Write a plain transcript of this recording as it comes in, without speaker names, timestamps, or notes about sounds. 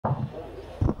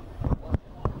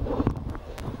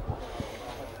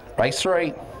Race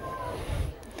 3.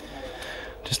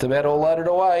 Just about all loaded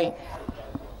away.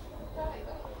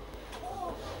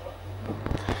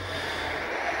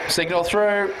 Signal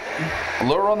through.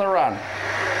 Lure on the run.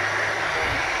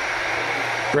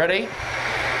 Ready?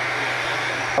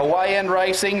 Away and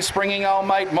racing, springing old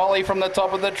mate Molly from the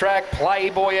top of the track.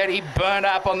 Playboy Eddie burnt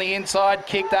up on the inside,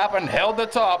 kicked up and held the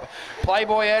top.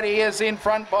 Playboy Eddie is in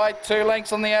front by 2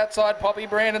 lengths on the outside. Poppy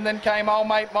Brandon, then came old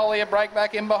mate Molly. A break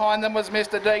back in behind them was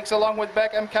Mr. Deeks along with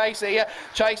Beckham Casey.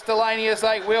 Chase Delaney as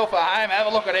they wheel for home. Have a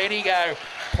look at Eddie go.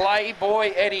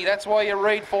 Playboy Eddie, that's why you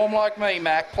read form like me,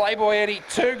 Mac. Playboy Eddie,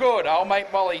 too good. Old mate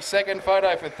Molly, second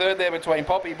photo for third there between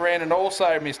Poppy Brandon, also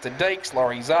Mr. Deeks,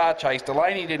 Laurie Czar, Chase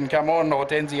Delaney didn't come on,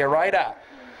 Hortensia Raider.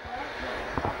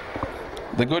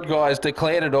 The good guys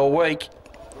declared it all week.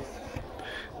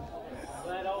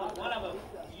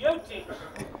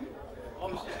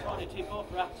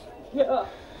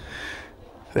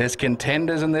 There's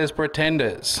contenders and there's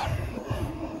pretenders.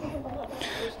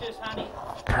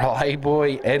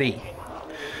 Playboy Eddie.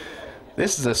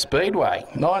 This is a speedway.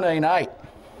 19.8.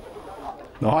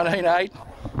 19.8.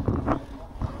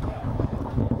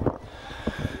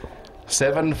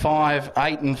 7, 5,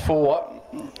 8 and 4.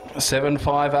 7,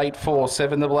 5, 8, 4.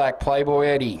 7 the black. Playboy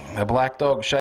Eddie. The black dog.